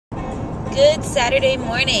Good Saturday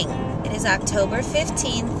morning. It is October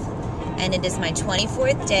 15th, and it is my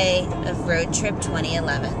 24th day of Road Trip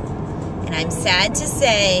 2011. And I'm sad to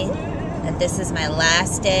say that this is my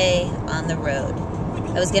last day on the road.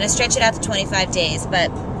 I was going to stretch it out to 25 days,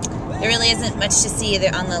 but there really isn't much to see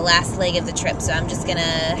on the last leg of the trip, so I'm just going to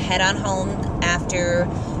head on home after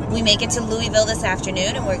we make it to Louisville this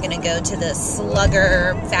afternoon, and we're going to go to the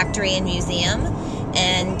Slugger Factory and Museum,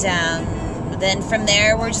 and then from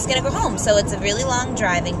there we're just going to go home. So it's a really long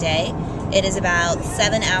driving day. It is about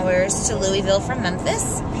 7 hours to Louisville from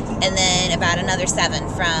Memphis, and then about another 7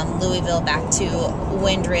 from Louisville back to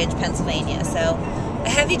Windridge, Pennsylvania. So a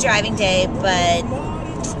heavy driving day, but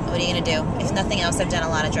what are you going to do? If nothing else, I've done a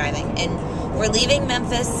lot of driving. And we're leaving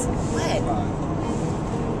Memphis. What?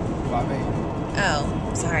 5 a.m.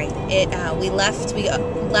 Oh, sorry. We left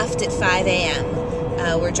at 5 a.m.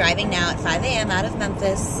 We're driving now at 5 a.m. out of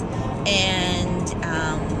Memphis, and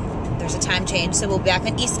there's a time change, so we'll be back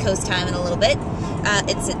on East Coast time in a little bit.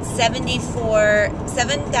 It's at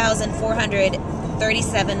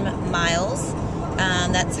 7,437 miles.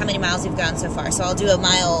 That's how many miles we've gone so far. So I'll do a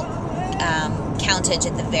mile countage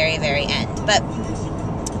at the very, very end.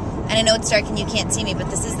 And I know it's dark and you can't see me, but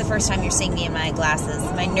this is the first time you're seeing me in my glasses,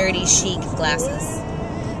 my nerdy chic glasses.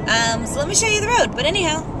 So let me show you the road. But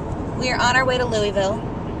anyhow, we are on our way to Louisville,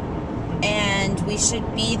 and we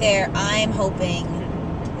should be there, I'm hoping,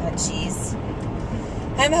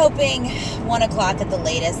 I'm hoping 1 o'clock at the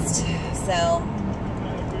latest. So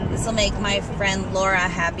this will make my friend Laura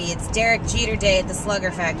happy. It's Derek Jeter Day at the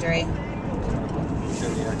Slugger Factory.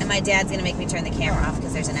 And my dad's going to make me turn the camera off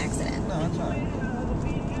because there's an accident. No, that's all right.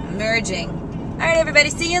 Merging. All right, everybody.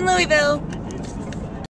 See you in Louisville.